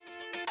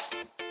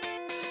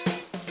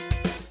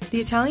The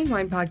Italian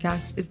Wine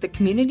Podcast is the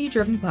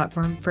community-driven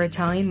platform for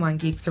Italian wine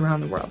geeks around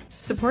the world.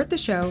 Support the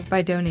show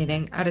by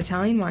donating at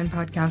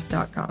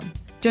ItalianWinePodcast.com.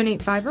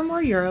 Donate €5 or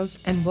more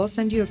and we'll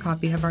send you a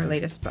copy of our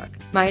latest book,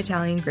 My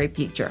Italian Grape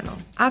Geek Journal,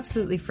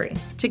 absolutely free.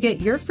 To get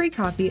your free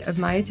copy of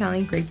My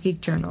Italian Grape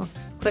Geek Journal,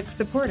 click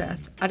support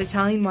us at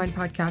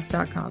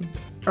ItalianWinePodcast.com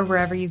or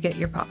wherever you get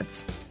your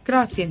pods.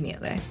 Grazie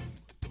mille.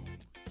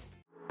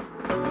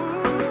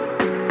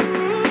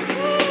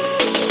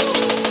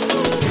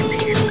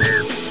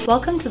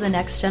 Welcome to The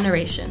Next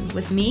Generation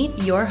with me,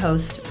 your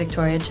host,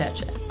 Victoria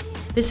Cece.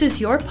 This is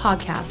your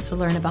podcast to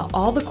learn about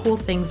all the cool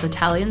things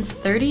Italians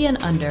 30 and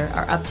under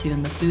are up to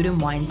in the food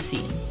and wine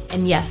scene.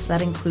 And yes,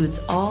 that includes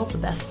all the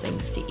best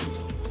things to eat.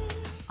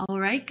 All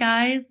right,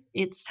 guys,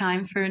 it's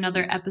time for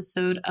another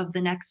episode of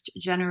The Next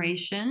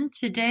Generation.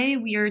 Today,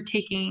 we are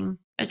taking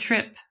a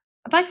trip,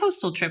 a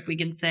bi-coastal trip, we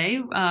can say,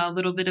 a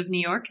little bit of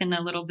New York and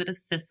a little bit of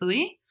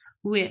Sicily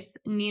with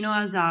Nino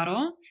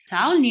Asaro.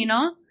 Ciao,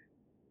 Nino.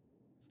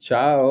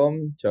 Ciao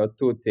a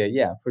tutti.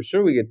 Yeah, for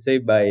sure we could say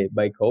by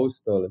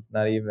coastal, if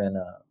not even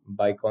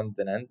by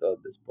continental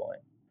at this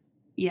point.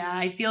 Yeah,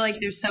 I feel like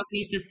there's so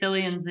many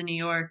Sicilians in New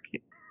York.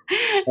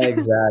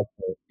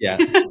 Exactly. Yeah.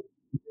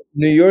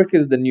 New York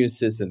is the new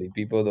Sicily.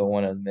 People don't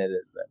want to admit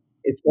it, but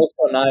it's also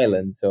an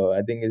island, so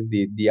I think it's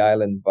the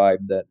island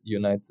vibe that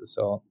unites us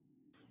all.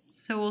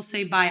 So we'll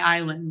say by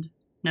island.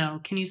 No,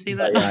 can you say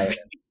By that?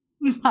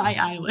 island. By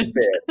island.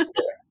 Fair.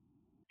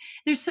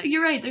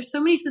 You're right. There's so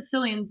many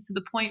Sicilians to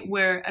the point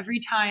where every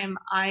time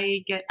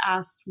I get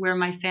asked where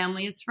my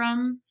family is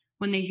from,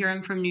 when they hear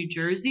I'm from New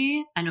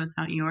Jersey, I know it's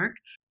not New York,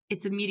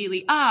 it's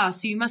immediately, so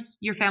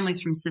your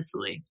family's from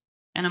Sicily.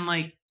 And I'm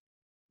like,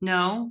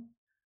 no,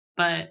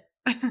 but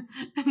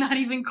not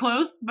even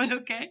close, but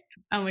okay.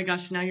 Oh my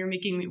gosh, now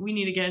we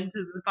need to get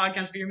into the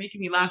podcast, but you're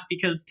making me laugh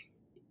because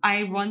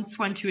I once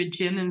went to a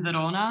gym in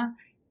Verona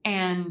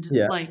and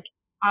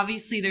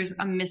obviously there's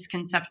a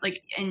misconception,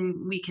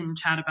 and we can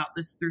chat about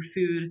this through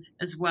food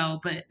as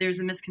well, but there's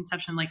a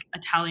misconception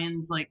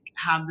Italians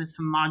have this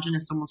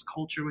homogenous almost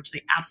culture, which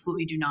they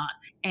absolutely do not.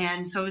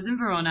 And so I was in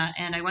Verona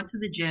and I went to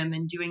the gym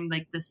and doing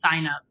the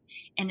sign up,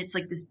 and it's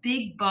this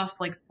big buff,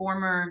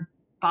 former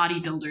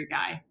bodybuilder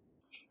guy.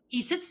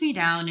 He sits me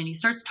down and he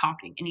starts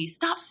talking and he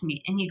stops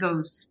me and he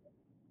goes,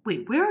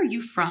 "Wait, where are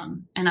you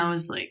from?" And I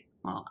was like,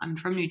 "Well, I'm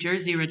from New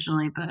Jersey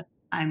originally, but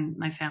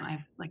my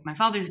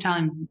father's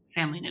Italian,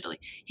 family in Italy."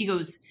 He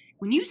goes,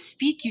 "When you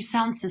speak, you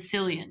sound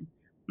Sicilian."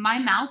 My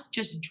mouth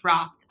just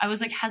dropped. I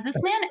was like, has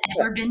this man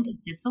ever been to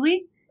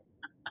Sicily?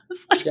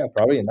 Yeah,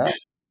 probably not.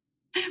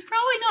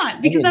 Probably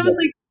not, because I was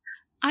like,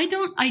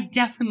 I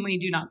definitely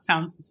do not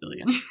sound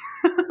Sicilian.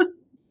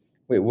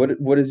 Wait,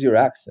 what is your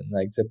accent?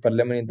 Se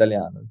parliamo in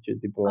italiano, cioè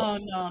tipo... Oh,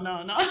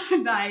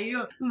 no. Dai,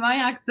 my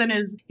accent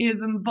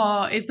is un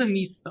po', it's a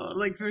misto,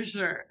 for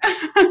sure.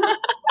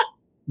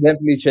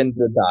 Definitely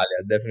Centro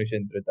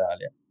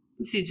Italia.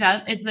 Sì,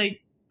 it's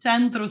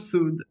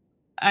centro-sud.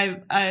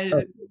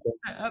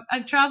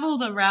 I've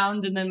traveled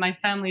around, and then my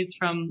family's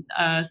from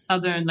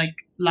southern,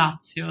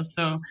 Lazio,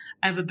 so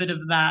I have a bit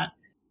of that.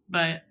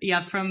 But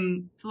yeah,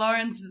 from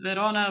Florence,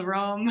 Verona,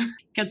 Rome,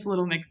 gets a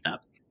little mixed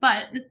up.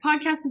 But this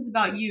podcast is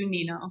about you,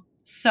 Nino.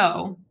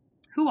 So,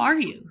 who are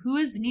you? Who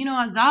is Nino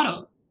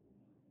Asaro?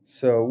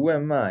 So, who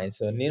am I?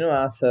 So, Nino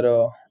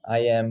Asaro, I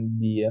am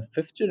the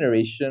fifth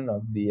generation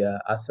of the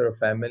Asaro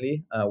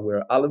family.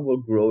 We're olive oil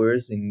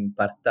growers in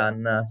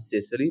Partanna,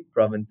 Sicily,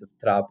 province of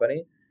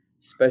Trapani,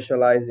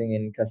 specializing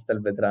in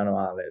Castelvetrano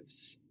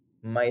olives.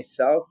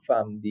 Myself,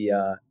 I'm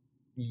the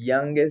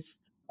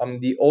youngest. I'm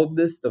the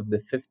oldest of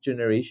the fifth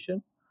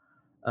generation,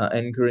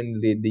 and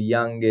currently the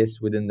youngest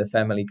within the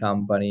family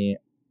company,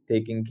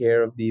 taking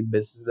care of the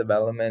business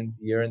development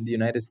here in the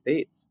United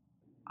States.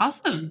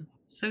 Awesome.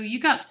 So you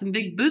got some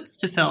big boots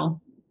to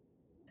fill.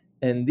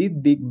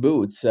 Indeed, big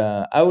boots.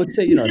 I would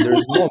say,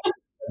 there's no...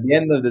 At the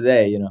end of the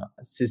day,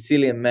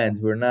 Sicilian men,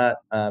 we're not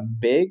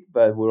big,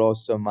 but we're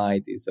also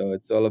mighty. So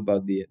it's all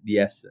about the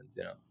essence,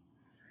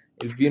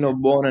 Il vino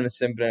buono è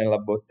sempre nella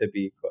botte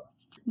piccola.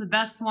 The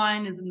best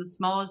wine is in the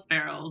smallest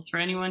barrels, for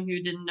anyone who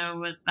didn't know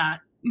what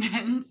that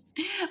meant.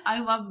 I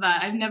love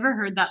that. I've never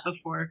heard that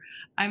before.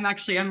 I'm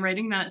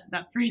writing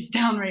that phrase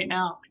down right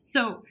now.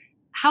 So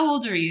how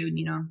old are you,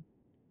 Nino?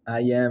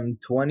 I am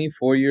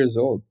 24 years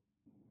old.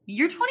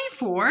 You're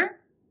 24?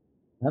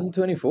 I'm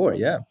 24,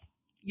 yeah.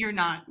 You're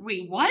not.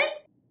 Wait,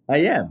 what? I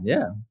am,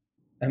 yeah.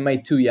 Am I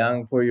too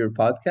young for your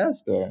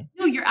podcast, or?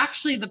 No, you're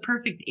actually the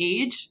perfect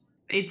age.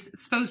 It's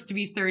supposed to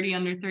be 30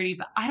 under 30,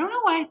 but I don't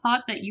know why I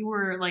thought that you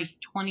were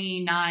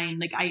 29,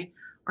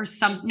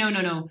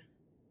 no.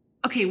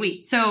 Okay,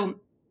 wait. So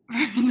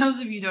for those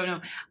of you who don't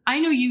know, I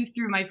know you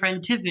through my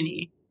friend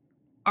Tiffany,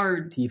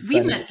 or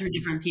we met through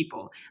different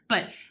people,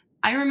 but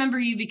I remember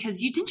you because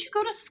didn't you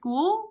go to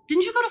school?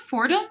 Didn't you go to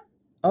Fordham?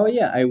 Oh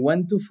yeah, I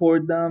went to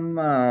Fordham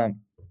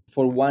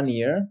for 1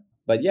 year,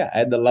 but yeah, I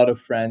had a lot of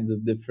friends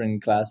of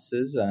different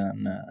classes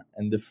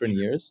and different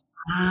years.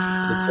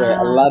 That's why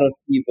a lot of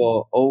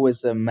people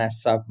always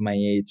mess up my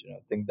age,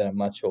 think that I'm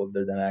much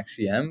older than I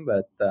actually am,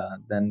 but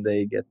then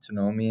they get to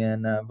know me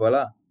and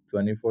voila,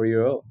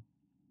 24-year-old.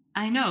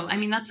 I know. I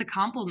mean, that's a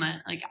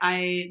compliment. Like,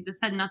 this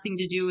had nothing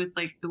to do with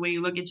like the way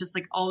you look. It's just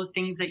like all the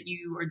things that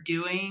you are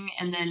doing.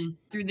 And then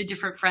through the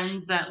different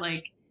friends that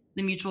like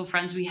the mutual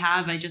friends we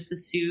have, I just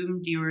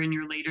assumed you were in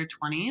your later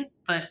 20s,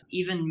 but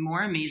even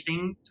more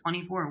amazing,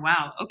 24.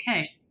 Wow.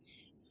 Okay.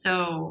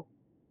 So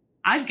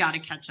I've got to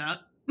catch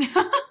up.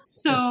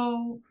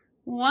 So,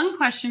 one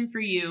question for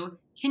you.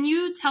 Can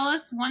you tell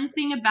us one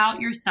thing about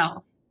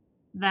yourself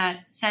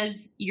that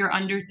says you're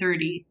under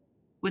 30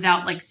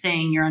 without like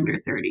saying you're under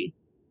 30?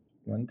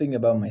 One thing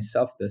about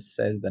myself that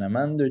says that I'm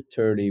under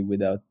 30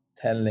 without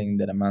telling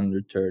that I'm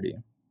under 30.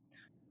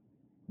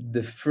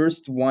 The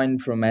first wine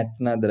from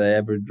Etna that I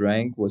ever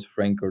drank was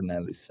Frank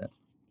Cornelissen.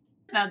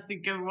 That's a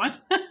good one.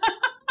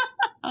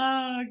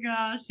 Oh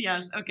gosh,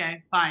 yes.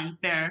 Okay, fine,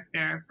 fair,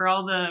 fair. For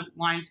all the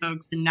wine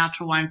folks and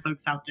natural wine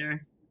folks out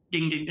there,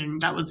 ding, ding, ding.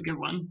 That was a good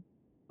one.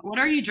 What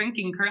are you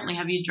drinking currently?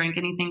 Have you drank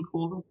anything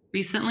cool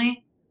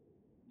recently?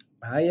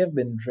 I have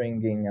been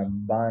drinking a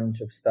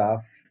bunch of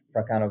stuff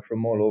kind of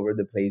from all over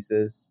the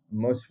places.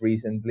 Most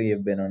recently,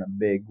 I've been on a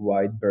big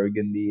white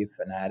Burgundy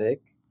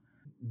fanatic.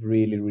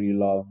 Really, really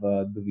love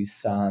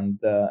Duvisant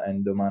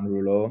and Domaine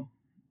Rouleau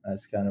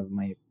as kind of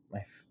my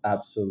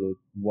absolute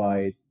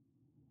white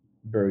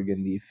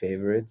Burgundy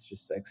favorites.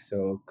 Just like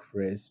so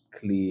crisp,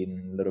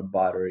 clean, little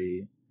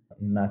buttery,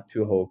 not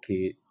too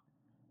hokey,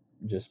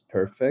 just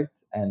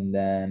perfect. And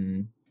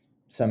then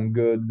some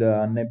good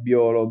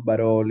Nebbiolo,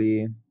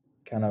 Baroli,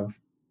 kind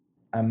of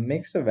a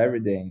mix of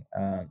everything.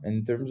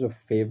 In terms of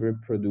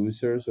favorite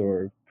producers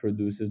or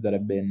producers that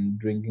I've been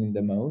drinking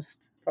the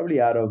most, probably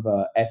out of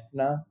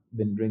Etna,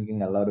 been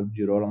drinking a lot of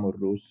Girolamo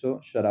Russo.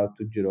 Shout out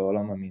to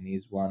Girolamo. I mean,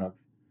 he's one of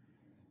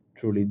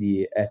truly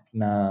the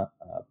Etna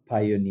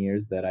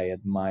pioneers that I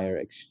admire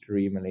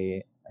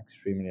extremely,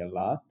 extremely a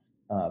lot,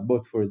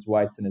 both for his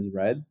whites and his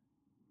red.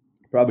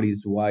 Probably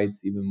his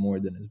whites even more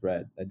than his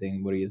red. I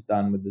think what he has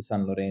done with the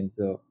San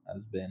Lorenzo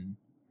has been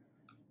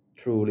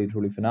truly,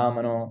 truly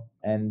phenomenal.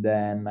 And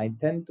then I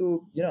tend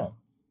to,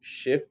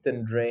 shift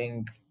and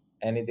drink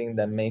anything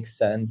that makes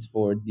sense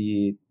for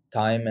the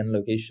time and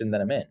location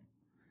that I'm in.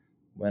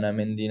 When I'm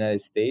in the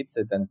United States,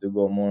 I tend to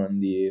go more on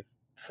the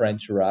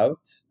French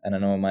route. And I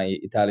know my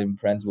Italian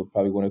friends will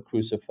probably want to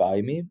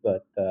crucify me,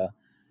 but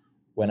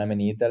when I'm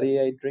in Italy,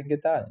 I drink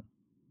Italian.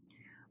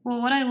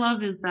 Well, what I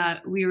love is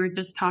that we were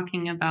just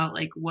talking about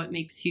like what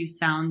makes you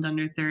sound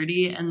under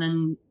 30, and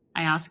then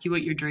I ask you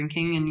what you're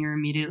drinking, and you're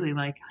immediately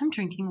like, I'm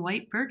drinking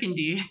white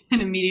Burgundy.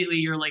 And immediately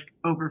you're like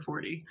over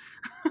 40.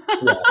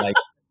 Yeah, like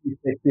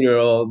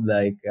 60-year-old,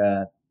 like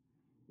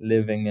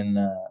living in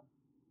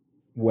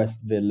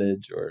West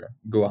Village or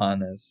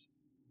Gohannes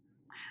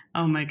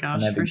Oh my and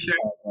gosh, for having sure.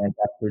 like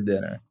after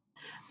dinner.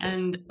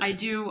 And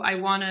I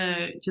want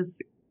to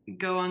just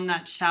go on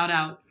that shout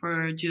out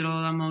for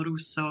Girolamo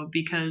Russo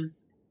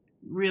because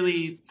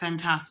really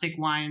fantastic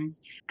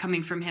wines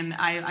coming from him.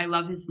 I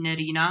love his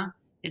Nerina.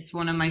 It's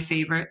one of my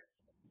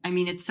favorites. I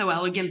mean, it's so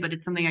elegant, but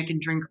it's something I can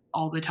drink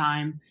all the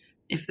time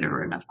if there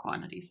were enough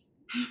quantities.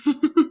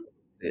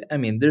 I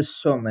mean, there's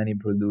so many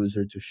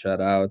producers to shout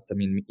out. I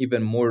mean,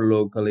 even more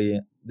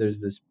locally,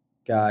 there's this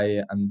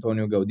guy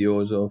Antonio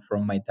Gaudioso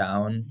from my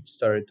town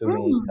started to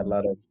make a Mm.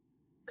 lot of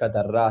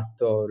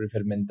Catarratto,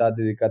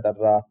 rifermentati di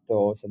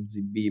Catarratto, San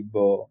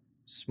Zibibbo,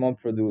 small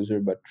producer,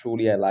 but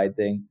truly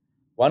highlighting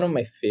one of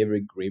my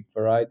favorite grape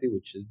variety,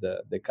 which is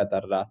the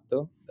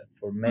Catarratto, that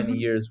for many Mhm.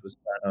 years was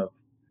kind of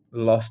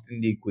lost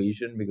in the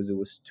equation because it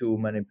was too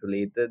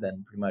manipulated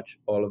and pretty much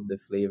all of the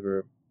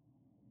flavor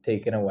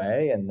taken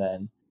away. And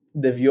then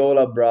the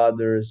Viola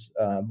brothers,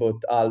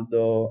 both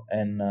Aldo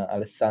and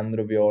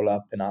Alessandro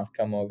Viola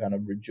Penalcamo, kind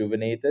of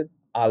rejuvenated.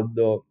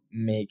 Aldo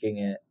making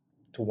it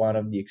to one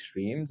of the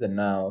extremes, and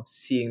now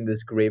seeing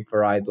this grape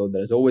varietal that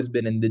has always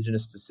been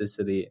indigenous to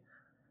Sicily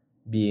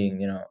being,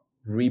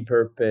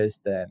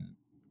 repurposed and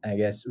I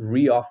guess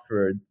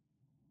reoffered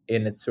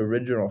in its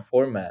original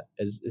format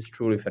is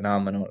truly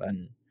phenomenal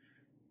and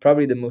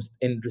probably the most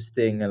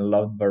interesting and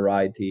loved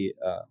variety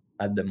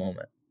at the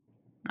moment.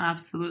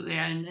 Absolutely,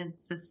 and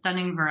it's a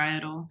stunning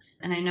varietal.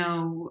 And I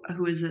know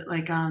who is it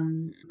like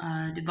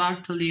De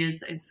Bartoli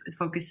is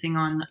focusing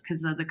on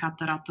because of the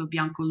Catarato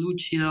Bianco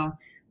Lucido,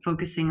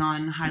 focusing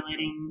on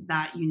highlighting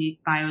that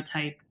unique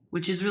biotype,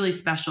 which is really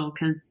special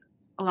because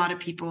a lot of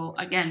people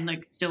again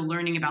like still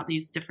learning about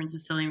these different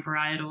Sicilian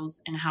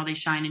varietals and how they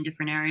shine in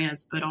different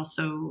areas, but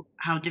also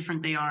how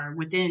different they are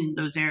within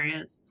those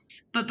areas.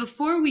 But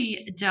before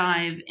we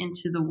dive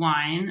into the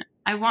wine,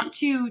 I want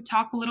to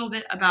talk a little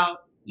bit about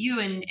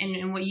you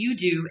and what you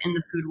do in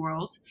the food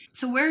world.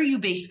 So, where are you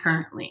based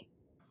currently?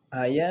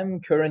 I am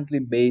currently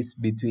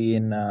based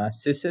between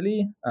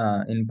Sicily,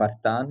 in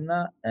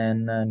Partanna,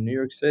 and New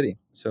York City.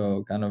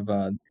 So kind of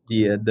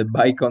the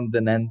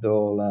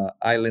bicontinental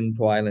island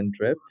to island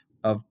trip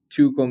of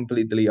two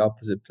completely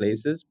opposite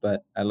places.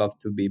 But I love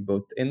to be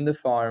both in the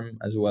farm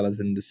as well as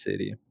in the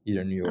city,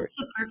 here in New York. That's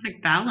the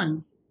perfect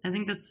balance. I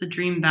think that's the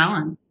dream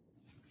balance.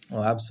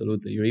 Oh,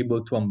 absolutely! You're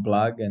able to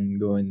unplug and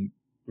go in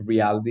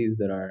realities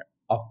that are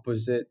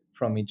opposite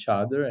from each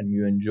other, and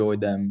you enjoy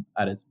them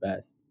at its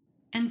best.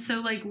 And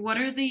so, like, what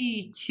are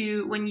the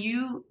two, when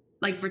you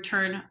like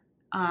return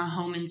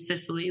home in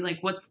Sicily, like,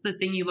 what's the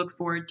thing you look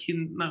forward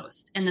to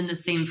most? And then the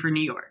same for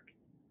New York.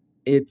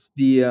 It's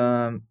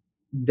the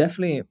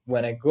definitely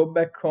when I go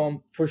back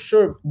home, for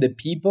sure, the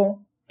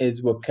people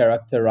is what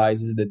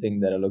characterizes the thing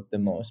that I look the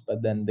most.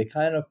 But then the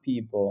kind of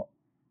people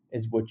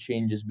is what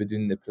changes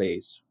between the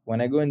place.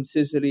 When I go in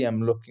Sicily,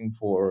 I'm looking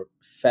for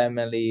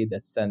family,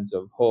 that sense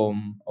of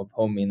home, of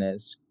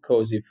hominess,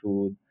 cozy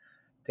food,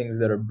 things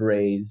that are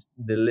braised,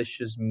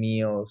 delicious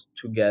meals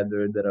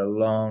together that are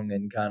long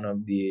and kind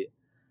of the,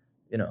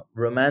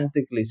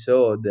 romantically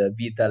so, the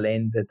vita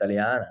lenta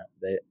italiana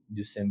that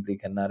you simply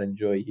cannot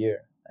enjoy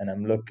here. And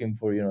I'm looking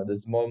for, the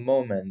small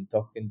moment,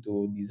 talking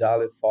to these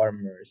olive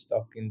farmers,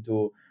 talking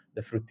to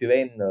the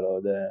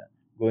fruttivendolo,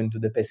 going to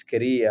the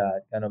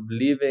pescheria, kind of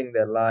living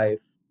their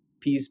life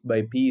piece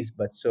by piece,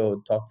 but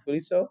so thoughtfully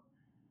so.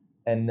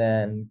 And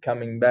then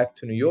coming back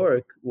to New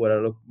York, what I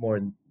look more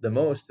the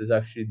most is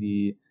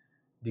actually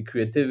the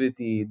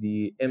creativity,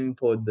 the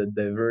input, the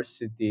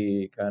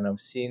diversity, kind of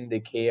seeing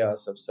the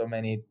chaos of so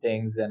many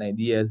things and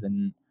ideas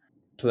and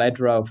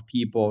plethora of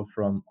people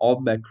from all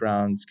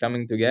backgrounds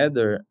coming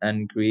together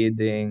and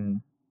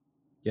creating,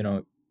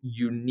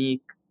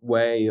 unique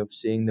way of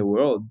seeing the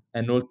world.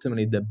 And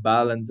ultimately, the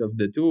balance of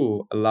the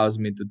two allows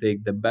me to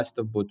take the best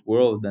of both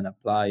worlds and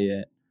apply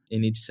it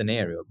in each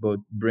scenario, both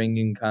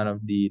bringing kind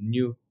of the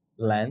new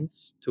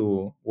lens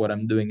to what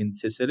I'm doing in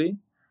Sicily,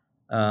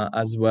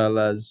 as well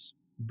as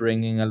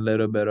bringing a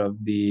little bit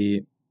of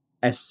the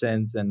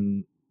essence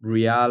and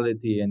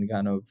reality and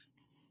kind of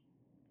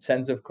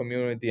sense of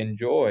community and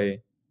joy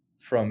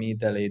from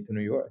Italy to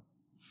New York.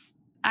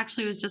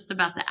 Actually, was just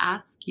about to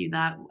ask you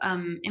that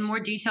in more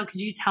detail.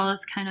 Could you tell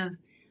us kind of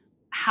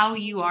how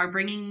you are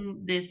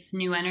bringing this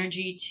new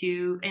energy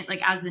to,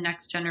 like, as the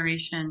next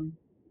generation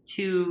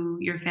to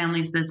your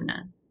family's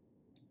business?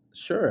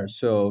 Sure.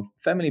 So,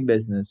 family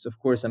business, of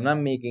course, I'm not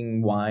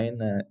making wine,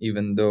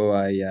 even though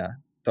I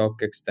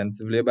talk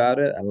extensively about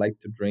it. I like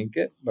to drink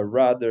it, but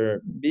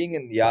rather being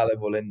in the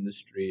olive oil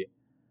industry,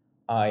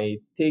 I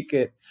take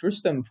it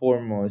first and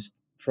foremost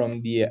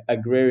from the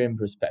agrarian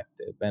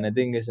perspective. And I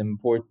think it's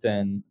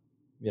important,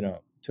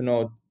 to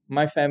note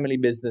my family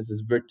business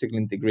is vertically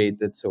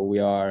integrated. So we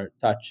are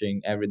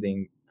touching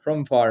everything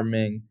from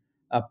farming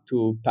up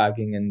to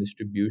packing and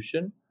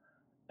distribution.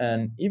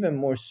 And even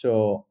more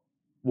so,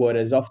 what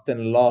is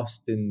often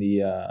lost in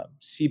the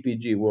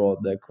CPG world,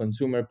 the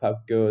consumer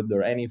packed good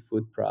or any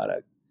food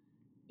product,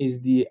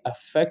 is the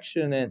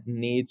affectionate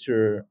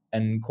nature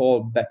and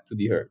call back to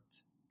the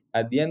earth.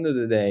 At the end of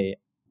the day,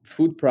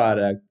 food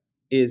product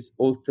is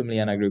ultimately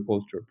an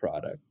agricultural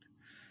product.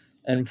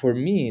 And for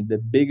me, the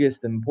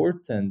biggest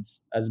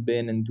importance has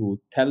been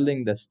into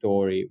telling the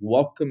story,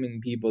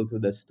 welcoming people to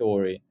the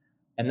story,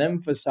 and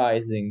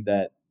emphasizing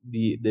that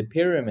the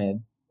pyramid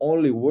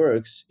only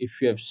works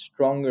if you have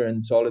stronger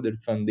and solider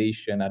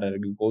foundation at an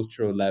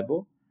agricultural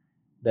level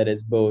that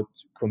is both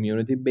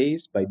community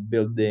based by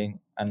building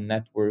a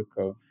network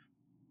of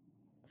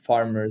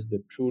farmers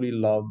that truly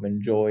love,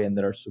 enjoy, and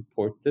that are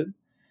supported.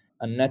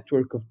 A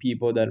network of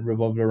people that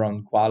revolve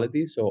around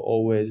quality. So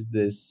always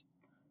this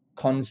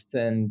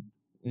constant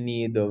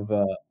need of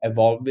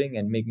evolving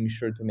and making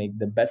sure to make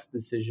the best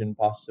decision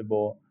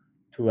possible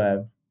to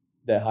have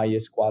the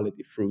highest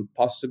quality fruit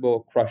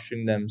possible,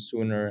 crushing them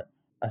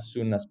as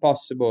soon as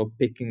possible,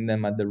 picking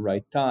them at the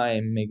right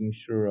time, making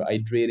sure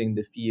hydrating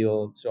the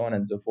field, so on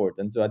and so forth.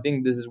 And so I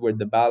think this is where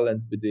the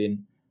balance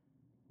between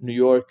New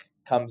York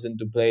comes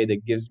into play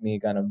that gives me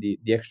kind of the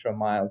extra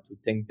mile to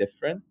think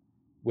different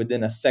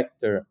within a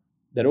sector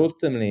that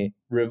ultimately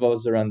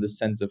revolves around the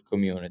sense of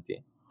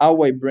community. How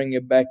I bring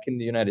it back in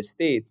the United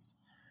States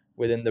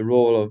within the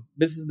role of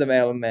business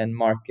development,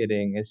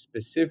 marketing is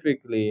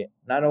specifically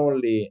not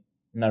only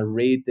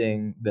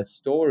narrating the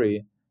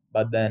story,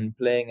 but then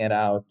playing it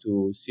out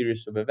to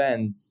series of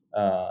events,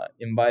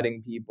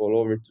 inviting people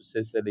over to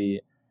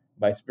Sicily,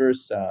 vice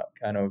versa,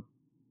 kind of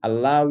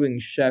allowing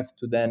chef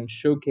to then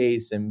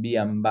showcase and be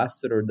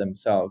ambassador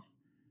themselves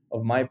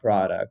of my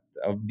product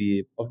of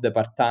the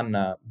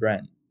Partanna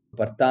brand.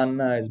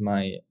 Partanna is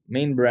my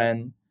main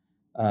brand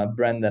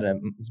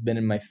that has been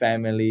in my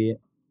family,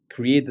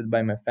 created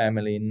by my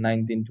family in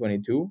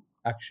 1922,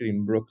 actually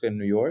in Brooklyn,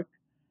 New York.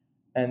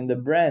 And the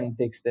brand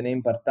takes the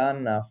name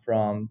Partanna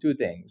from two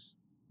things: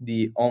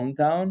 the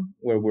hometown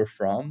where we're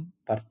from,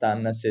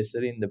 Partanna,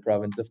 Sicily, in the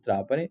province of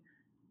Trapani,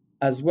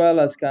 as well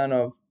as kind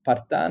of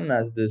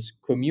Partanna as this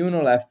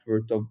communal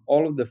effort of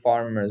all of the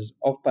farmers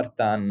of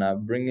Partanna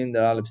bringing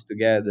their olives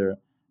together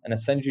and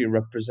essentially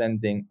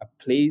representing a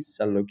place,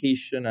 a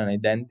location, an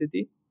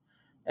identity.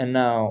 And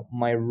now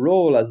my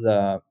role as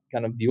a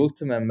kind of the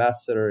ultimate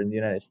ambassador in the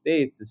United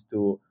States is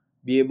to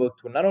be able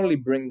to not only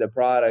bring the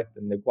product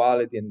and the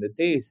quality and the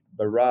taste,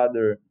 but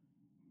rather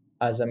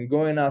as I'm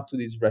going out to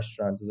these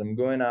restaurants, as I'm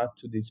going out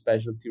to these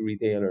specialty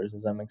retailers,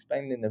 as I'm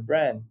expanding the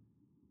brand,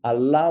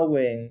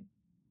 allowing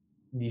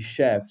the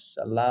chefs,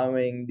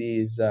 allowing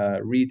these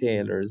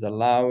retailers,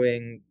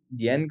 allowing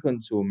the end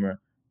consumer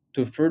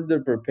to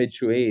further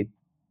perpetuate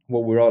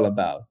what we're all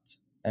about.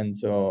 And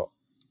so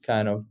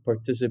kind of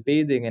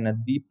participating in a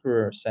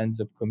deeper sense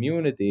of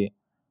community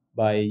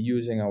by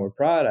using our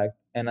product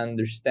and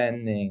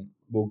understanding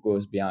what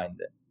goes behind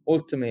it.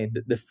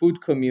 Ultimately, the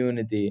food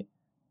community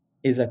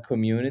is a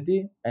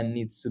community and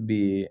needs to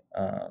be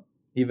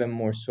even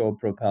more so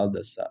propelled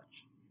as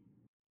such.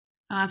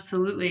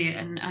 Absolutely.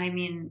 And I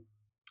mean,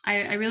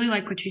 I really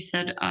like what you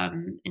said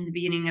in the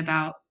beginning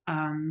about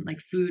like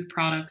food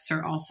products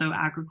are also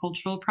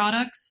agricultural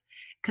products,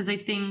 because I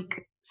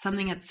think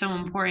something that's so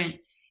important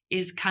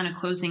is kind of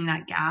closing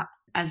that gap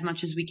as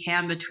much as we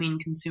can between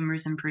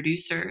consumers and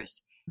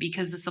producers,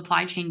 because the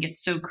supply chain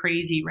gets so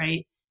crazy,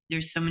 right?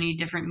 There's so many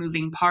different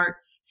moving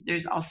parts.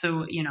 There's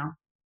also,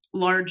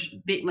 large,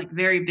 big, like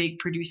very big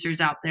producers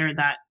out there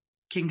that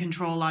can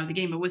control a lot of the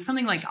game. But with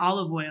something like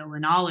olive oil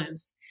and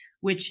olives,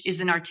 which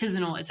is an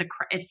artisanal,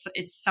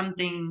 it's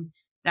something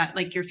that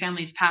like your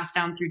family has passed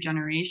down through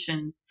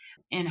generations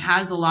and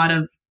has a lot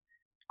of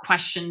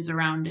questions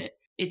around it.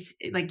 It's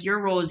like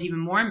your role is even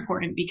more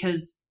important,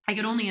 because I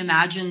could only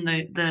imagine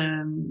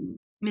the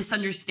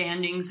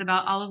misunderstandings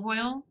about olive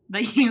oil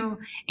that you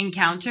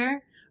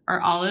encounter,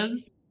 or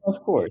olives.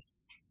 Of course.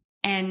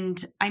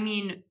 And I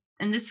mean,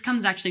 and this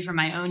comes actually from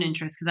my own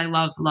interest, because I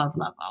love, love,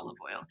 love olive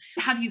oil.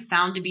 Have you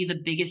found to be the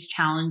biggest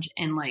challenge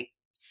in like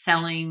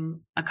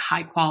selling a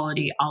high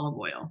quality olive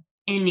oil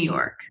in New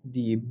York?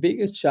 The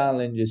biggest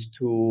challenge is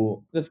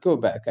to, let's go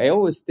back. I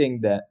always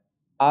think that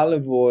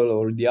olive oil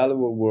or the olive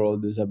oil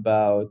world is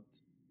about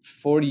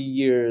 40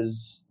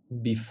 years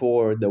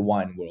before the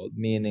wine world,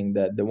 meaning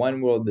that the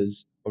wine world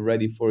is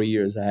already 4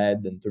 years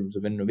ahead in terms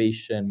of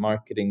innovation,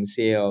 marketing,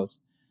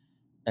 sales,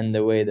 and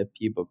the way that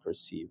people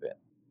perceive it.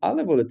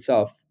 Olive oil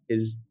itself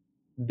is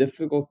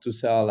difficult to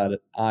sell at a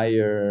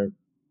higher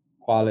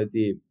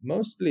quality,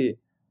 mostly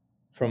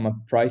from a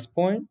price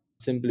point,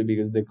 simply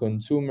because the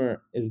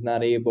consumer is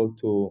not able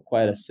to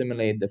quite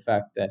assimilate the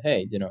fact that,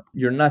 hey,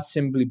 you're not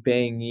simply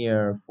paying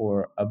here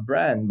for a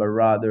brand, but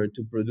rather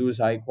to produce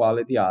high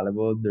quality olive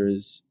oil,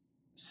 there's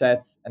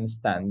sets and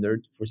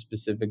standards for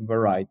specific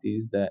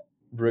varieties that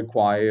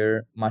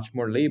require much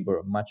more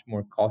labor, much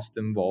more cost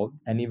involved,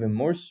 and even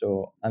more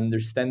so,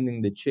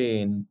 understanding the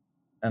chain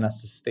on a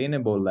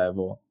sustainable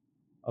level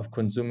of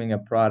consuming a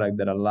product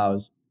that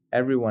allows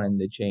everyone in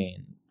the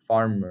chain,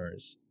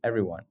 farmers,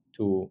 everyone,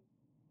 to,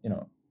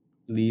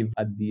 live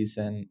a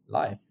decent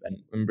life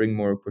and bring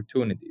more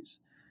opportunities.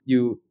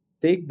 You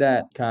take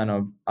that kind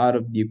of out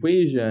of the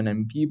equation,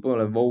 and people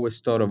have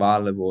always thought of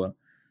olive oil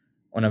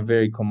on a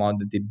very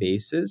commodity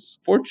basis.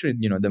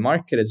 Fortunately, the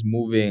market is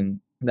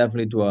moving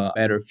definitely to a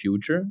better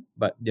future.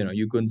 But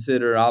you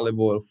consider olive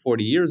oil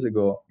 40 years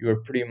ago, you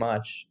were pretty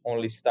much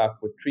only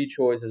stuck with three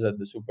choices at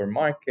the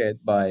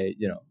supermarket by,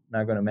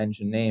 not going to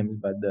mention names,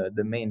 but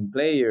the main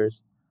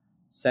players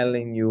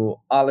selling you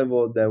olive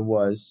oil that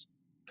was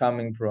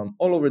coming from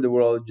all over the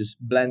world, just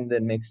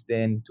blended, mixed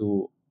in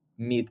to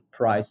meet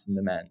price and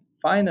demand.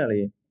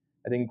 Finally,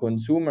 I think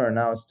consumers are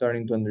now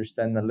starting to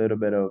understand a little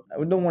bit of,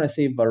 I don't want to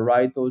say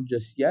varietal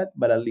just yet,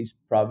 but at least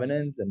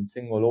provenance and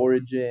single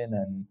origin,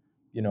 and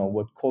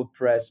what cold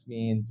press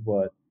means,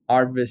 what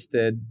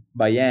harvested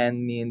by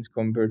hand means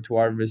compared to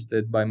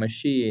harvested by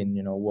machine,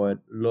 what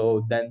low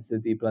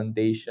density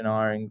plantation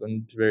are in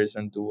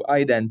comparison to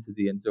high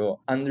density. And so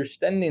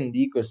understanding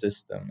the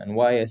ecosystem, and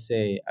why I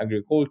say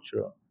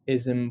agriculture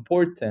is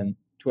important,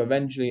 to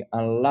eventually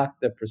unlock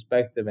the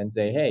perspective and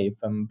say, hey, if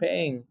I'm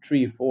paying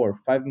 $3, $4,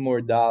 $5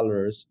 more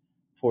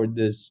for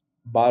this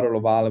bottle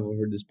of olive oil,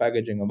 for this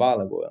packaging of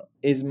olive oil,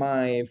 is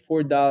my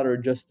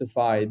 $4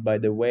 justified by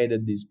the way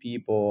that these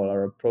people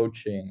are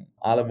approaching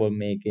olive oil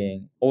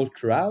making all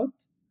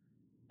throughout?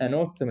 And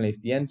ultimately,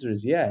 if the answer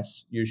is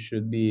yes, you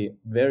should be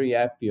very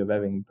happy of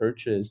having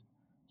purchased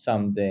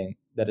something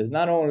that is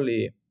not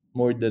only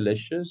more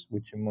delicious,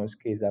 which in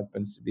most cases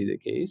happens to be the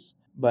case,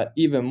 but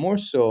even more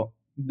so,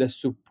 that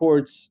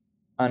supports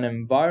an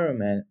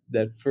environment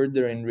that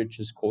further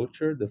enriches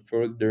culture, that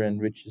further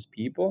enriches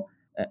people,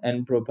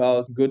 and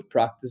propels good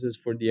practices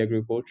for the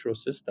agricultural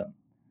system.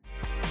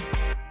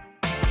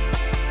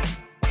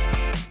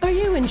 Are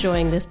you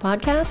enjoying this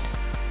podcast?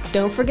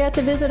 Don't forget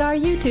to visit our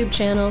YouTube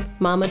channel,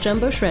 Mama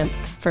Jumbo Shrimp,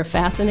 for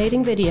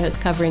fascinating videos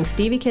covering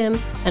Stevie Kim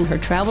and her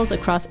travels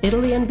across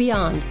Italy and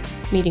beyond,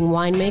 meeting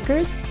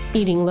winemakers,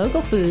 eating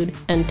local food,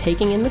 and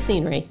taking in the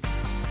scenery.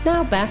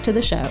 Now back to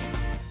the show.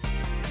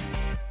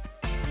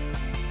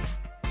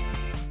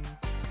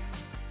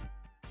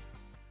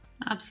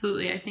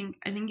 Absolutely. I think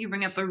you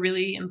bring up a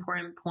really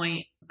important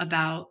point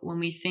about when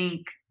we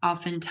think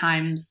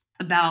oftentimes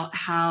about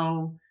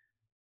how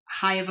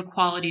high of a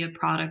quality a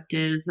product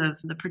is, of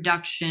the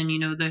production,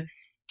 the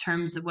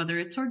terms of whether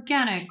it's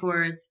organic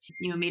or it's,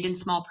 made in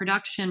small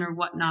production or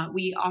whatnot.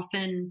 We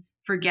often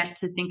forget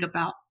to think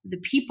about the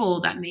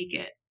people that make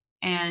it,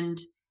 and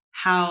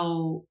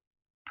how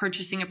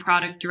purchasing a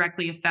product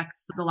directly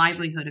affects the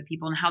livelihood of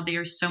people, and how they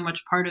are so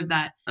much part of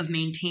that, of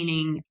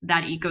maintaining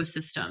that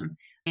ecosystem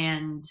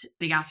and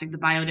big aspect, the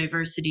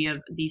biodiversity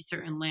of these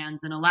certain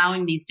lands, and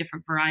allowing these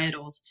different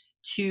varietals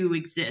to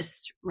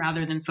exist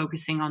rather than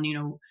focusing on,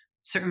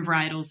 certain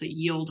varietals that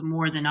yield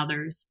more than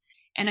others.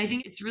 And I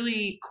think it's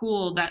really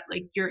cool that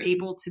like you're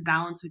able to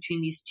balance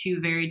between these two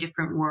very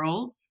different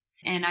worlds.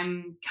 And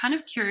I'm kind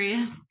of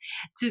curious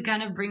to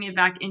kind of bring it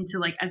back into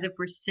like as if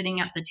we're sitting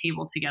at the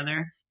table together.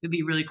 It would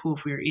be really cool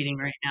if we were eating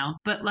right now.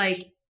 But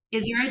like,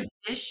 is there a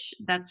dish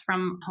that's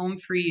from home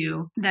for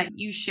you that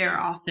you share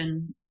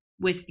often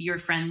with your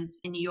friends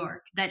in New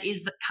York that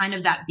is kind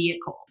of that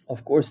vehicle?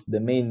 Of course, the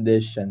main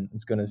dish, and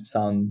it's going to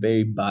sound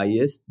very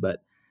biased, but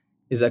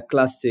is a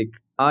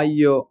classic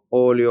aglio,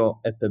 olio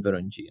e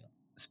peperoncino.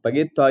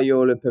 Spaghetto aglio,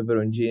 olio e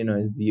peperoncino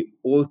is the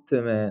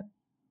ultimate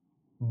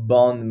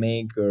bond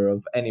maker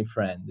of any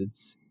friend.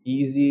 It's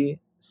easy,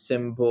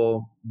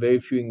 simple, very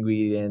few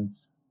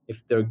ingredients.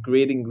 If they're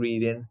great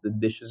ingredients, the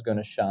dish is going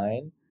to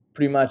shine.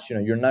 Pretty much,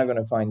 you're not going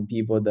to find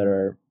people that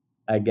are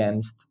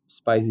against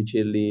spicy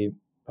chili,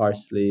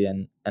 parsley,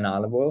 and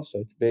olive oil. So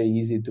it's very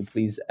easy to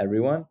please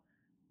everyone.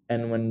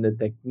 And when the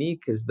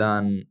technique is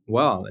done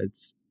well,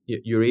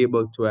 you're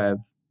able to have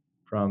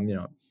from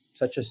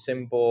such a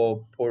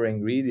simple poor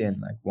ingredient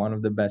like one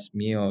of the best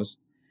meals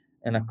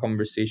and a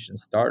conversation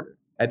starter.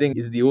 I think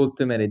it's the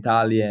ultimate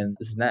Italian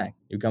snack.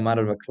 You come out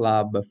of a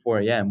club at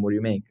 4 a.m. What do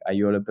you make?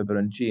 Aioli e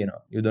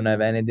peperoncino. You don't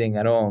have anything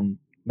at home,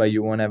 but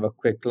you want to have a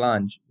quick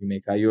lunch. You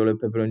make aioli e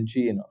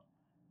peperoncino.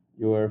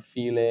 You're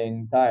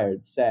feeling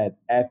tired, sad,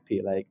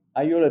 happy. Like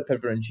aioli e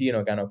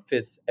peperoncino kind of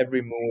fits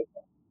every mood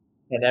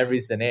in every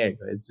scenario.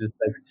 It's just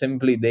like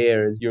simply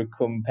there as your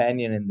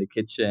companion in the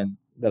kitchen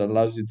that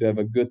allows you to have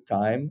a good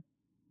time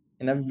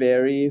in a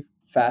very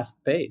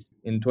fast pace.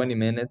 In 20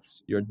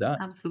 minutes, you're done.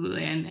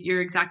 Absolutely. And you're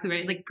exactly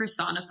right. Like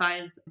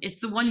personifies,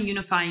 it's the one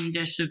unifying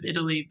dish of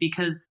Italy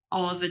because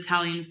all of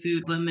Italian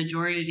food, the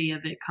majority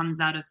of it comes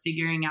out of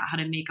figuring out how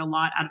to make a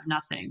lot out of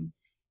nothing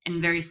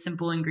and very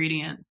simple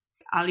ingredients.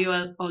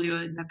 Aglio, olio,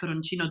 and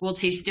peperoncino will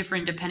taste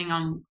different depending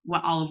on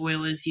what olive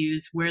oil is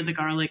used, where the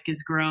garlic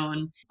is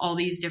grown, all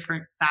these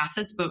different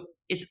facets, but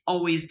it's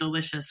always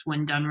delicious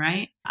when done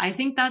right. I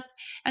think that's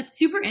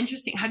super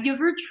interesting. Have you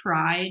ever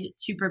tried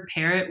to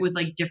prepare it with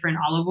like different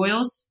olive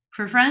oils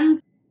for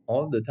friends?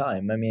 All the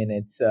time. I mean,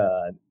 it's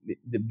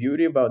the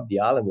beauty about the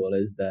olive oil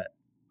is that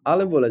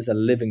olive oil is a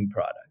living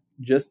product,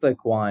 just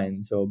like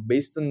wine. So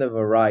based on the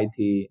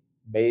variety,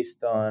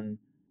 based on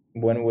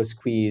when it was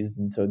squeezed,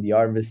 and so the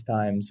harvest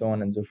time, so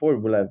on and so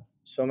forth, will have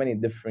so many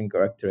different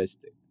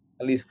characteristics.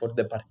 At least for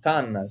the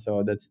partanna,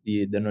 so that's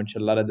the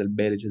nocciolata del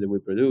Belice that we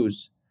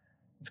produce.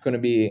 It's going to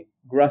be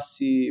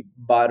grassy,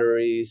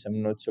 buttery,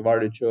 some notes of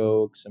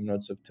artichoke, some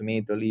notes of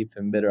tomato leaf,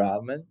 and bitter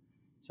almond.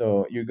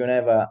 So you're going to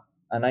have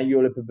an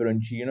aioli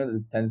peperoncino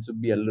that tends to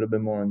be a little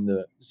bit more on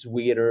the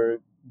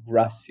sweeter,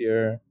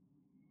 grassier,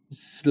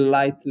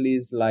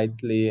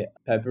 slightly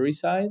peppery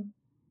side.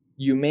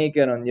 You make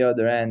it on the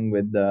other end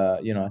with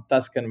a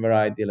Tuscan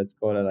variety, let's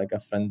call it like a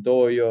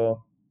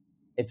frantoio.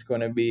 It's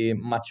going to be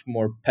much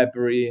more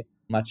peppery,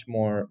 much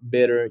more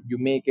bitter. You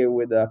make it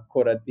with a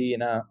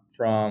coratina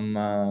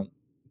from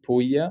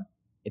Puglia.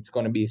 It's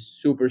going to be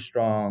super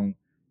strong,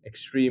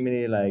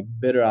 extremely like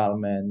bitter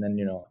almond, and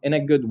in a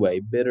good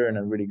way, bitter in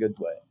a really good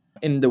way.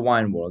 In the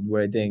wine world,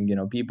 where I think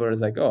people are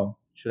like, oh,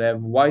 should I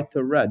have white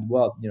or red?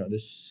 Well,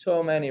 there's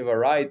so many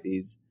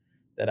varieties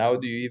that how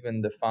do you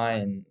even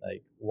define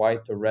like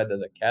white or red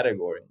as a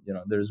category?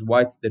 There's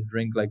whites that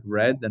drink like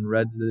red and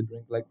reds that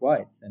drink like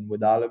whites, and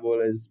with olive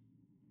oil is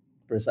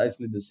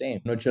precisely the same.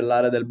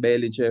 Nocciolata del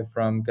Belice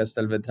from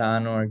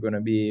Castelvetrano are going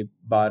to be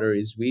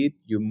buttery sweet.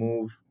 You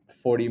move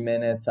 40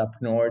 minutes up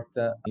north,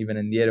 even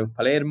in the area of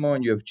Palermo,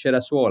 you have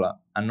Cerasuola,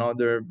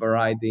 another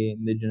variety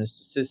indigenous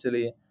to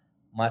Sicily,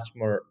 much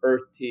more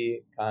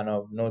earthy, kind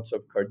of notes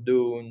of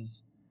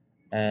cardoons,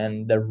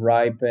 and that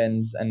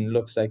ripens and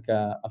looks like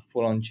a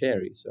full-on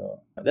cherry.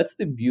 So that's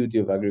the beauty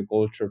of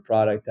agriculture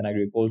product and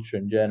agriculture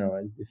in general,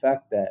 is the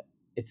fact that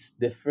it's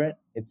different,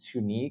 it's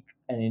unique,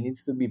 and it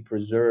needs to be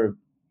preserved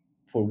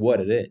for what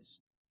it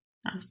is.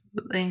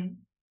 Absolutely.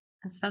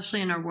 Especially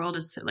in our world,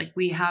 it's like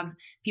we have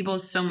people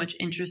with so much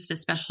interest,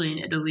 especially in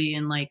Italy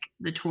and like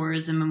the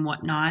tourism and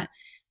whatnot,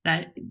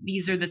 that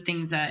these are the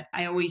things that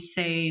I always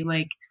say,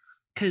 like,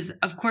 because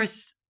of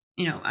course,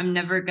 I'm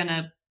never going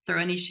to throw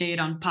any shade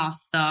on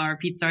pasta or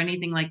pizza or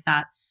anything like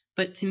that.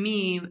 But to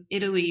me,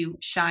 Italy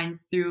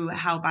shines through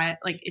how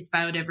its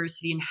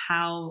biodiversity and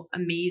how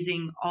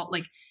amazing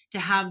to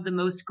have the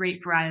most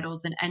great varietals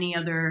in any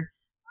other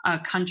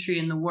country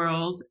in the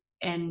world.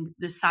 And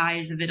the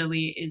size of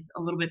Italy is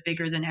a little bit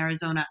bigger than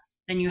Arizona.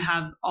 Then you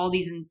have all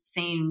these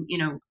insane,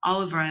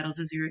 olive varietals,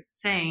 as you're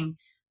saying,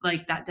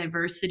 like that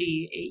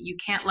diversity. You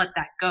can't let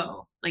that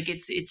go. Like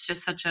it's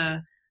just such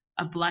a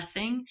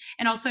blessing.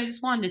 And also, I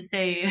just wanted to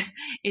say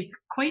it's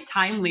quite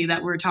timely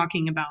that we're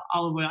talking about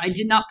olive oil. I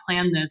did not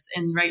plan this,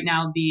 and right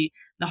now the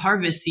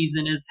harvest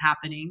season is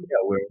happening.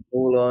 Yeah, we're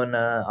full on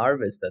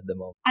harvest at the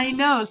moment. I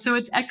know, so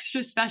it's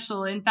extra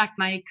special. In fact,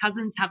 my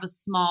cousins have a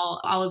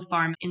small olive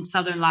farm in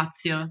southern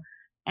Lazio,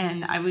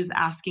 and I was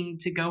asking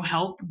to go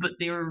help, but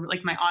they were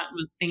like, my aunt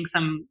thinks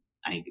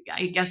I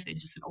guess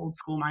it's just an old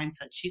school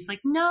mindset. She's like,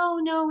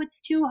 no,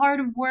 it's too hard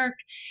of work.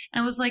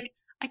 And I was like,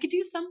 I could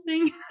do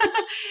something.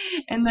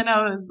 And then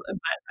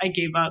I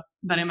gave up,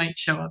 but I might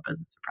show up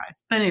as a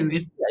surprise. But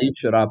anyways. Yeah, you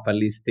showed up, at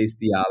least taste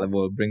the olive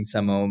oil, bring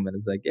some home, and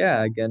it's like,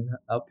 yeah, I can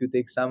help you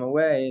take some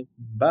away.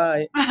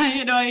 Bye.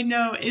 I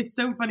know. It's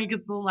so funny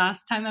because the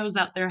last time I was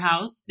at their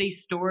house, they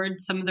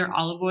stored some of their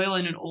olive oil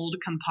in an old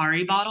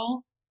Campari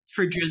bottle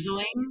for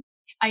drizzling.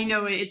 I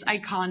know it's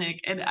iconic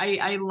and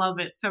I love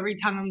it. So every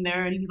time I'm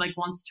there and he like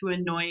wants to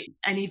annoy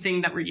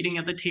anything that we're eating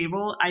at the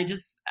table, I'm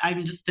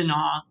just in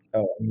awe.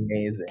 Oh,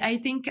 amazing. I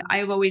think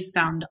I've always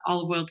found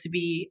olive oil to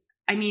be,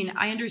 I mean,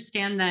 I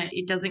understand that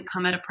it doesn't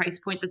come at a price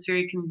point that's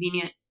very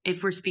convenient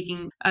if we're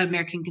speaking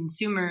American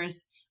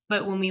consumers.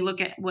 But when we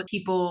look at what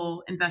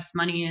people invest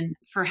money in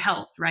for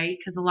health, right?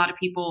 Because a lot of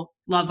people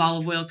love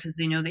olive oil because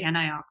they know the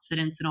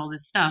antioxidants and all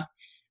this stuff.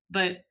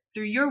 But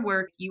through your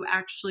work, you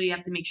actually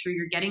have to make sure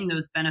you're getting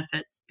those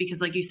benefits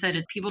because, like you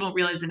said, people don't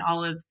realize an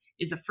olive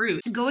is a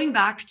fruit. Going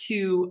back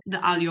to the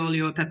aglio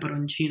olio e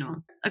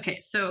peperoncino. Okay,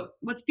 so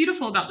what's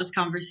beautiful about this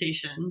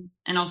conversation,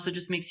 and also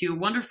just makes you a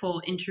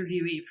wonderful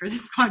interviewee for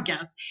this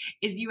podcast,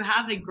 is you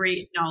have a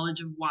great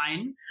knowledge of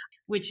wine,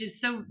 which is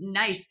so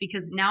nice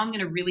because now I'm going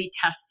to really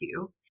test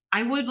you.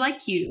 I would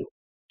like you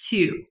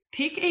to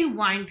pick a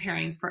wine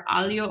pairing for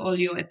aglio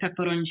olio e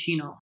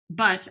peperoncino.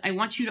 But I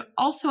want you to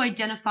also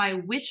identify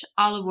which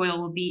olive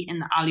oil will be in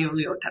the aglio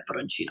olio e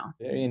peperoncino.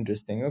 Very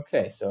interesting.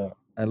 Okay, so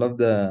I love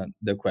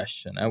the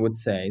question. I would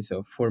say,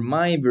 so for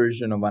my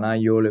version of an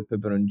aglio e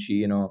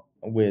peperoncino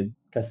with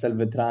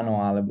Castelvetrano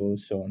olive oil,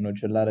 so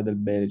Nocellare del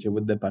Belice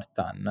with the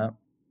Partanna,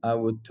 I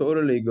would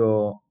totally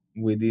go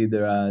with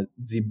either a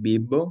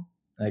Zibibbo,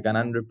 like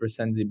 100%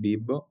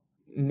 Zibibbo,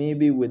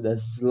 maybe with a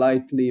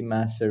slightly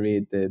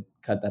macerated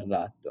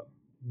Catarratto.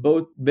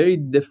 Both very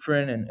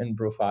different in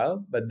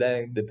profile, but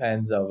then it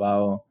depends of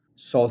how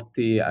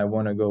salty I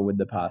want to go with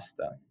the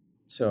pasta.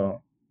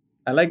 So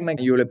I like my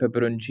aioli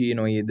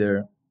peperoncino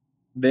either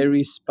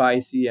very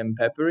spicy and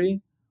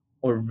peppery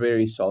or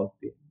very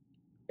salty.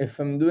 If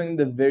I'm doing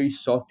the very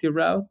salty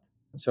route,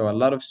 so a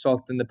lot of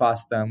salt in the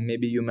pasta,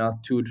 maybe you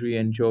melt 2, 3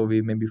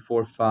 anchovy, maybe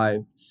 4,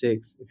 5,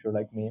 6 if you're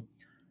like me.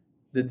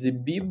 The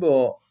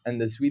Zibibbo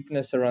and the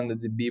sweetness around the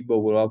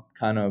Zibibbo will all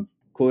kind of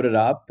coat it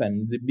up.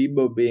 And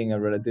Zibibbo being a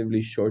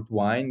relatively short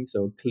wine,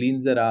 so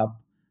cleans it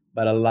up,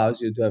 but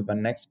allows you to have a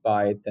next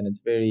bite, and it's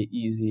very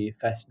easy,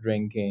 fast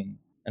drinking,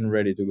 and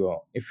ready to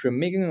go. If you're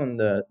making on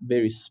the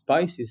very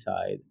spicy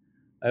side,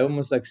 I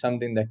almost like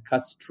something that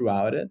cuts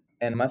throughout it.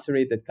 And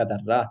macerated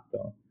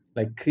catarratto,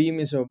 like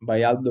Crimiso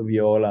by Aldo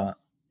Viola,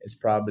 is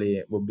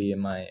probably would be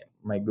my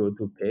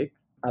go-to pick.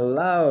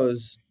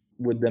 Allows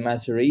with the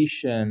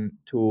maturation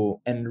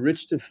to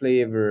enrich the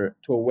flavor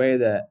to a way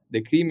that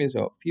the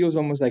Crimiso feels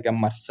almost like a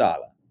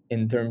marsala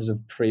in terms of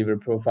flavor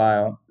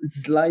profile,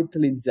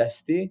 slightly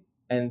zesty,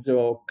 and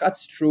so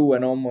cuts through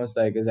and almost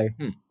like it's like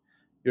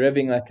you're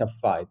having like a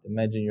fight.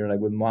 Imagine you're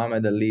like with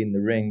Muhammad Ali in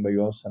the ring, but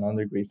you're also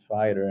another great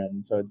fighter,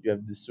 and so you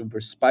have this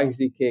super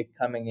spicy kick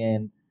coming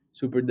in,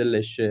 super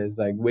delicious,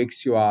 like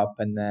wakes you up,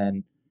 and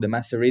then the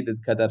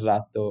macerated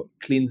catarratto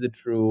cleans it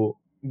through,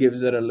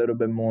 gives it a little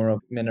bit more of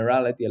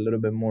minerality, a little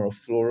bit more of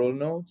floral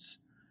notes,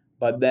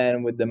 but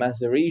then with the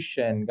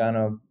maceration, kind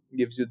of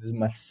gives you this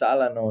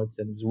marsala notes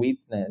and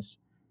sweetness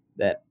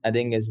that I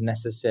think is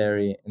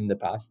necessary in the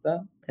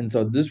pasta. And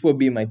so this would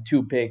be my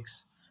two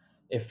picks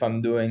if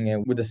I'm doing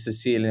it with a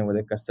Sicilian, with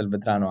a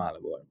Castelvetrano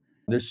olive oil.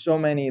 There's so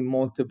many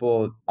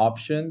multiple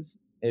options.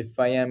 If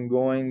I am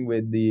going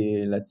with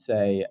the, let's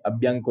say, a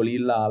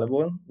Biancolilla olive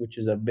oil, which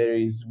is a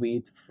very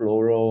sweet,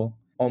 floral,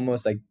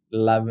 almost like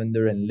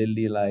lavender and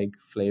lily-like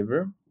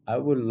flavor, I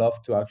would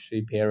love to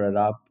actually pair it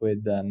up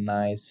with a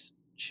nice,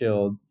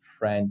 chilled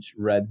French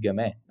red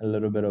gamay. A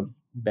little bit of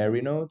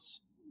berry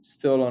notes,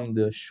 still on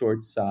the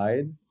short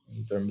side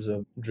in terms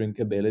of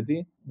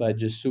drinkability, but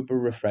just super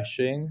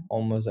refreshing,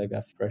 almost like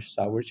a fresh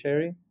sour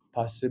cherry.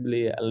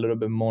 Possibly a little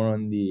bit more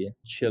on the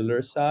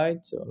chiller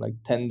side, so like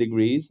 10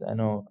 degrees. I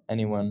know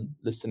anyone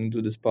listening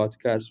to this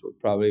podcast would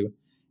probably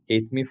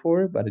hate me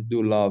for it, but I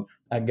do love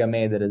a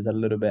gamay that is a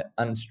little bit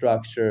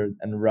unstructured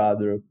and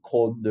rather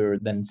colder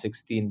than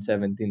 16,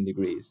 17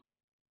 degrees.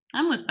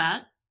 I'm with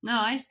that.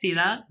 No, I see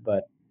that.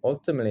 But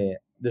ultimately,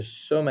 there's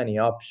so many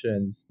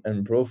options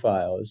and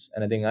profiles,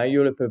 and I think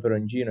aioli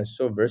peperoncino is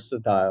so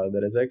versatile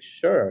that it's like,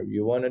 sure,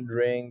 you want to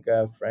drink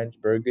French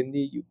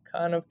Burgundy, you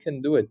kind of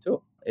can do it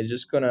too. It's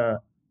just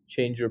gonna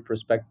change your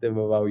perspective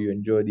of how you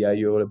enjoy the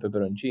aioli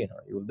peperoncino.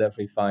 You will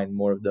definitely find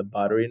more of the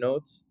buttery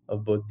notes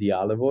of both the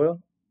olive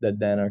oil that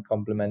then are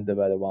complemented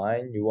by the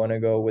wine. You want to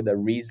go with a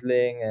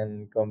Riesling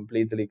and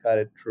completely cut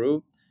it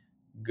through,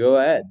 go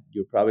ahead.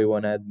 You probably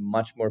want to add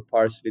much more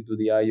parsley to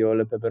the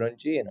aioli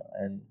peperoncino,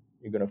 and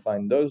you're going to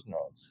find those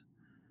notes.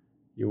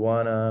 You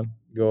want to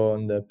go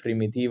on the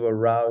primitivo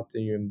route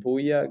in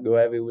Puglia, go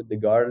heavy with the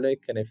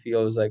garlic, and it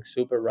feels like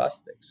super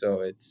rustic. So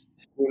it's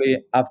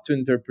really up to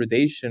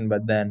interpretation,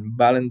 but then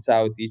balance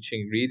out each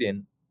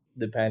ingredient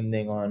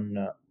depending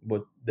on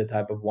what the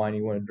type of wine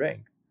you want to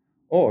drink.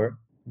 Or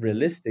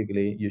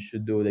realistically, you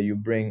should do that. You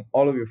bring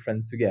all of your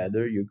friends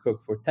together, you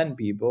cook for 10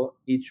 people,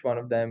 each one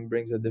of them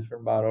brings a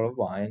different bottle of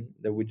wine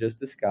that we just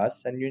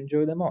discussed, and you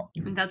enjoy them all.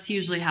 And that's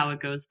usually how it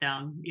goes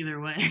down, either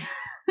way.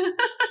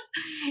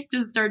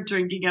 Just start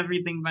drinking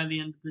everything by the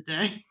end of the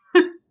day.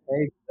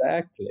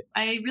 Exactly.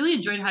 I really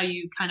enjoyed how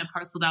you kind of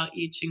parceled out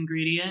each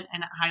ingredient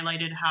and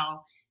highlighted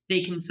how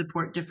they can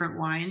support different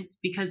wines,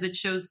 because it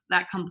shows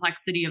that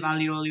complexity of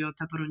aglio olio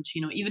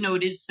peperoncino. Even though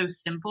it is so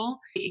simple,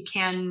 it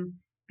can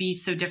be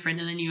so different.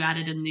 And then you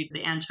added in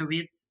the anchovy.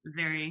 It's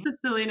very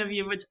Sicilian of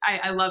you, which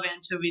I love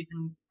anchovies,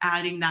 and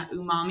adding that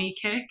umami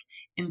kick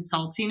and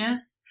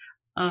saltiness.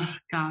 Oh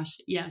gosh,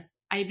 yes.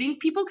 I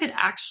think people could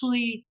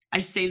actually,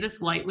 I say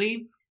this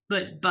lightly,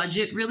 but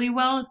budget really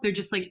well if they're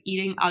just like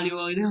eating aglio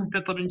olio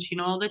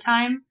peperoncino all the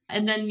time.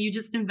 And then you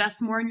just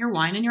invest more in your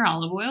wine and your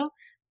olive oil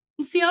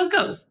and see how it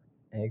goes.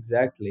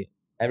 Exactly.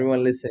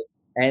 Everyone listen.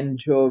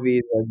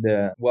 Anchovies are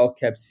the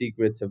well-kept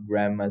secrets of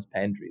grandma's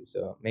pantry.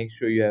 So make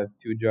sure you have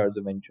 2 jars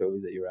of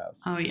anchovies at your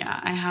house. Oh yeah,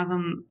 I have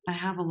them. I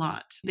have a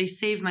lot. They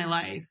save my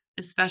life,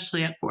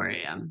 especially at 4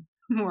 a.m.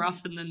 more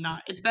often than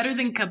not. It's better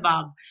than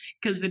kebab,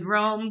 because in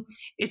Rome,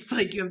 it's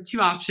like you have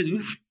 2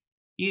 options.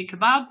 You eat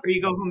kebab or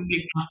you go home and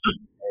make pasta.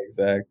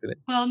 Exactly.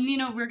 Well,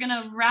 Nino, we're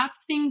going to wrap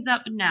things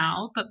up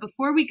now. But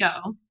before we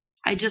go,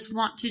 I just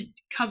want to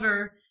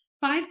cover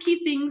 5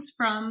 key things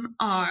from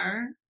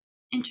our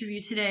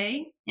interview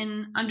today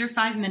in under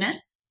 5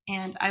 minutes,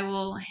 and I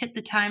will hit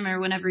the timer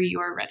whenever you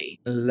are ready.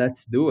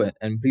 Let's do it.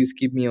 And please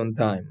keep me on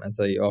time, as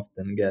I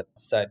often get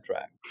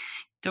sidetracked.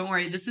 Don't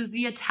worry, this is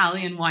the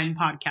Italian wine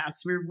podcast.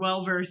 We're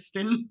well versed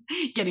in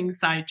getting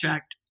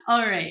sidetracked.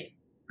 All right,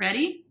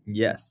 ready?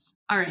 Yes.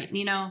 All right,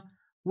 Nino,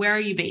 where are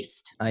you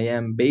based? I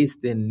am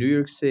based in New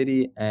York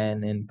City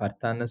and in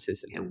Partanna,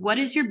 Sicily. What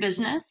is your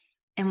business?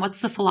 And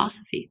what's the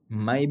philosophy?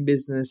 My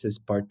business is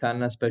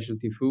Partanna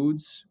Specialty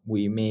Foods.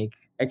 We make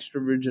extra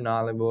virgin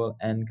olive oil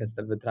and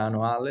Castelvetrano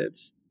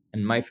olives.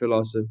 And my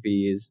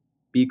philosophy is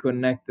be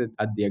connected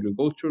at the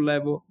agricultural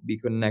level, be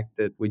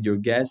connected with your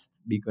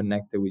guests, be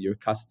connected with your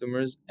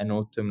customers, and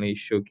ultimately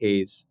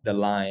showcase the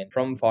line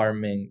from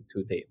farming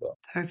to table.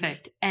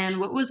 Perfect. And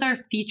what was our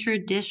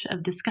featured dish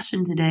of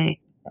discussion today?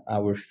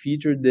 Our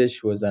featured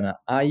dish was an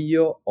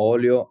aglio,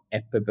 olio, e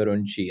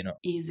peperoncino.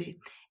 Easy.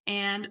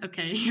 And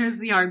okay, here's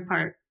the hard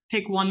part.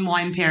 Pick one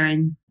wine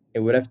pairing. It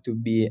would have to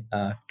be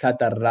a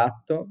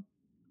catarratto,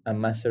 a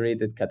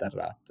macerated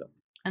catarratto.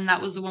 And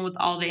that was the one with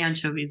all the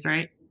anchovies,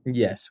 right?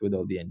 Yes, with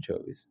all the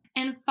anchovies.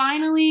 And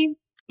finally,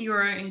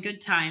 you're in good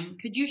time.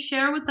 Could you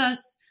share with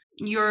us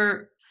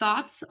your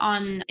thoughts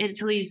on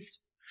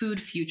Italy's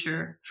food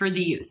future for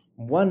the youth?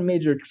 One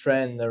major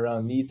trend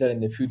around Italy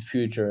in the food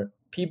future,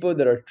 people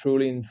that are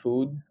truly in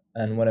food,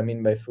 and what I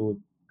mean by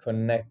food,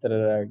 connected at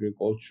an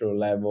agricultural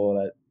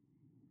level, at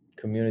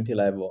community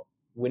level,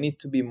 we need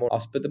to be more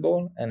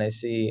hospitable. And I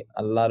see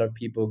a lot of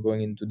people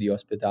going into the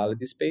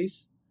hospitality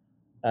space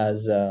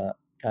as a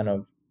kind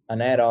of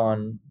an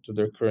add-on to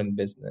their current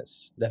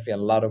business. Definitely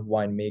a lot of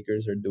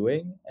winemakers are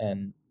doing,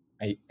 and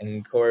I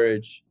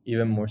encourage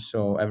even more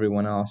so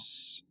everyone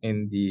else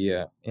in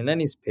the in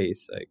any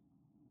space like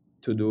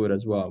to do it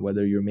as well.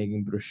 Whether you're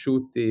making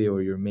prosciutti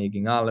or you're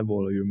making olive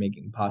oil or you're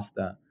making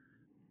pasta,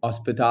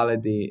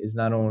 hospitality is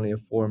not only a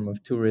form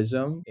of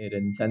tourism; it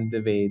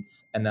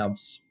incentivizes and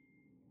helps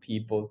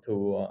people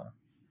to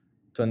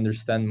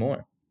understand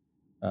more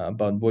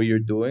about what you're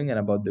doing and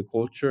about the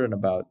culture and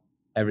about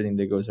everything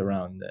that goes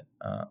around it.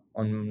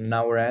 On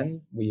our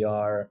end, we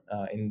are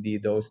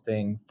indeed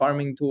hosting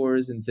farming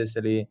tours in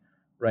Sicily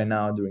right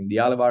now during the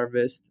olive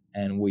harvest,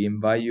 and we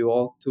invite you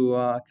all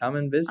to come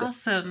and visit.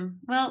 Awesome.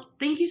 Well,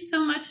 thank you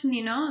so much,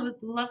 Nino. It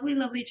was lovely,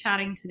 lovely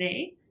chatting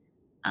today.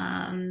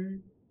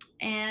 And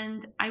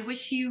I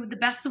wish you the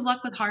best of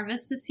luck with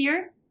harvest this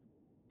year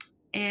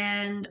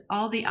and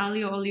all the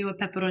aglio olio e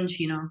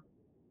peperoncino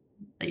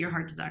that your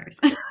heart desires.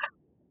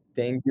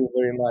 Thank you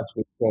very much,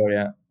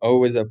 Victoria.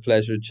 Always a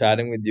pleasure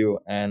chatting with you,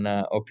 and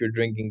hope you're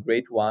drinking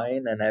great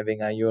wine and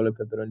having aglio e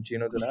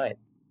peperoncino tonight.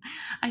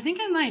 I think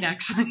I might,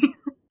 actually.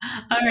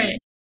 All right.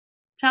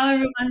 Ciao,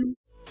 everyone.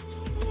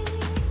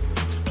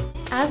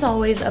 As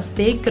always, a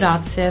big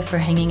grazie for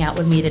hanging out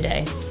with me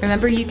today.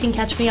 Remember, you can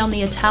catch me on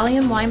the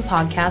Italian Wine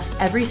Podcast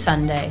every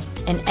Sunday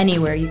and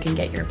anywhere you can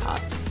get your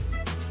pods.